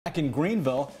Back in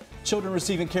Greenville, children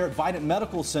receiving care at Vidant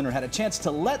Medical Center had a chance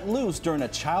to let loose during a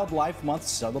Child Life Month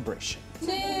celebration. 2,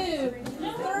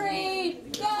 3,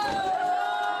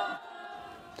 go!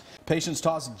 Patients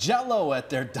tossed jello at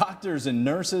their doctors and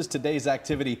nurses. Today's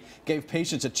activity gave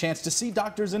patients a chance to see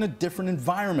doctors in a different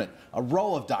environment. A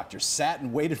row of doctors sat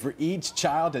and waited for each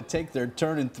child to take their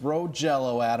turn and throw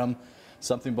jello at them,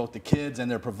 something both the kids and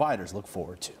their providers look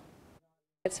forward to.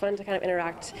 It's fun to kind of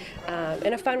interact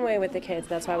in a fun way with the kids.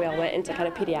 That's why we all went into kind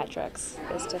of pediatrics,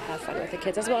 is to have fun with the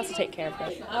kids as well as to take care of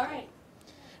them. All right.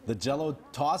 The jello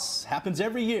toss happens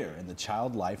every year in the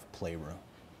Child Life Playroom.